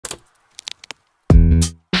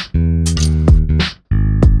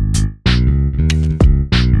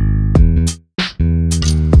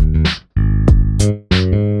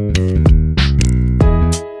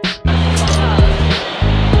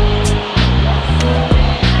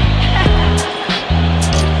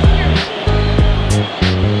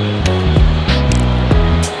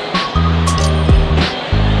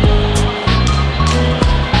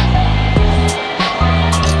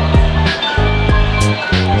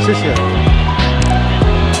is here?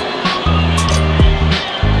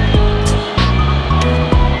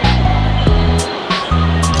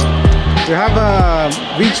 You have a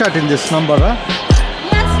WeChat in this number, huh?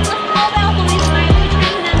 Yes, with mobile phone is my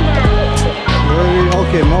WeChat number.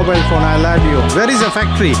 Okay, mobile phone, I'll add you. Where is the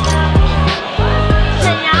factory?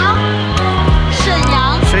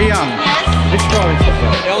 Shenyang. Yes. Which province is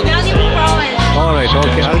that? Liaoning province. Alright,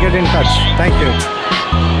 okay, I'll get in touch. Thank you.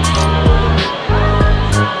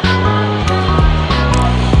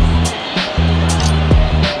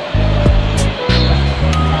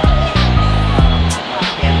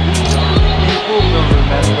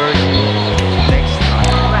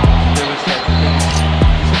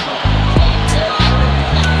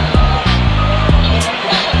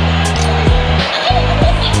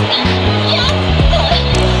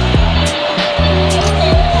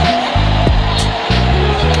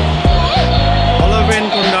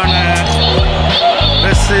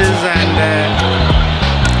 And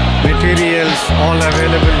materials all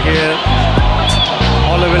available here.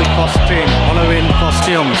 Halloween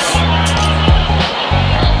costumes.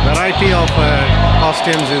 Variety of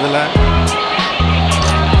costumes idhula.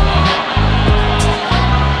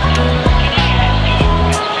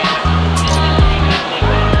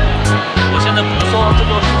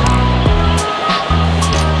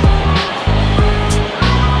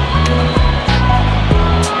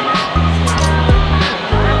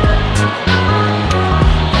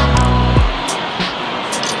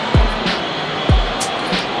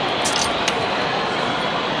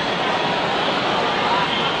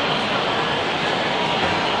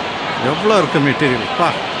 எவ்வளோ இருக்கு material பா,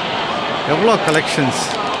 எவ்வளோ collections,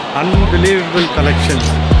 unbelievable collections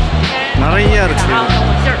நிறைய இருக்குது.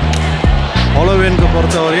 ஹாலோவீனுக்கு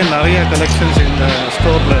பொறுத்தவரையும் நிறைய collections இந்த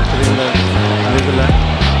ஸ்டோரில் இருக்குது. இந்த இதில்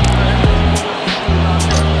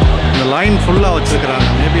இந்த லைன் ஃபுல்லாக வச்சுருக்கிறாங்க.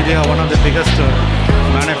 Maybe they are one of the biggest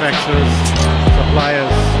manufacturers,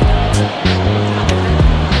 suppliers.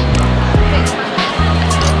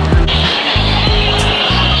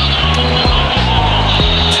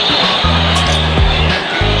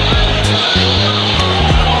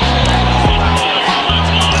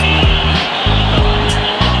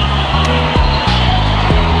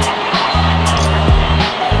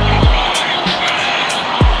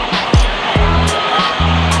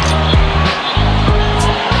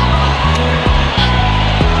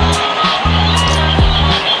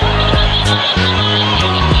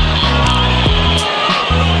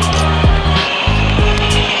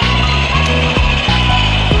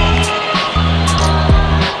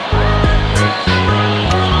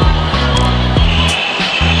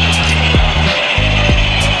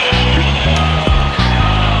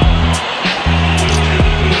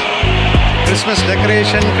 Christmas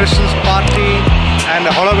decoration, Christmas party and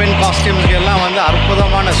Halloween காஸ்டியூம்ஸ்க்கு எல்லாம் வந்து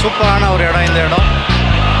அற்புதமான சூப்பரான ஒரு இடம் இந்த இடம்.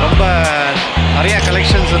 ரொம்ப நிறைய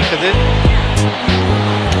கலெக்ஷன்ஸ் இருக்குது.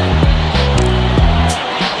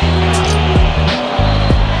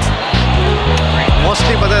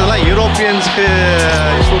 மோஸ்ட்லி பார்த்தா இதெல்லாம் யூரோப்பியன்ஸ்க்கு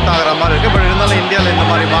ஷூட் ஆகிற மாதிரி இருக்குது. பட் இருந்தாலும் இந்தியாவில் இந்த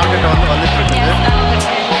மாதிரி மார்க்கெட்டை வந்துட்டு இருக்குது.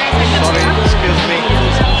 Sorry, excuse me.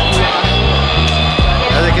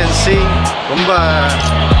 as you can see ரொம்ப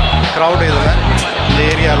க்ரௌட் இதில் இந்த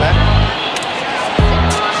ஏரியாவில்.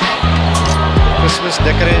 Christmas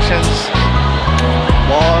decorations,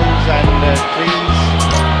 Waals and trees,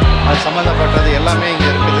 அது சம்மந்தப்பட்டது எல்லாமே இங்கே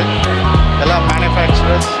இருக்குது. எல்லாம்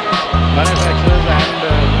மேனுஃபேக்சரர்ஸ் அண்ட்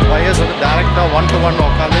பையர்ஸ் வந்து டைரெக்டாக 1-to-1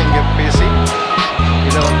 உட்காந்து இங்கே பேசி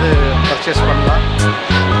இதை வந்து பர்ச்சேஸ் பண்ண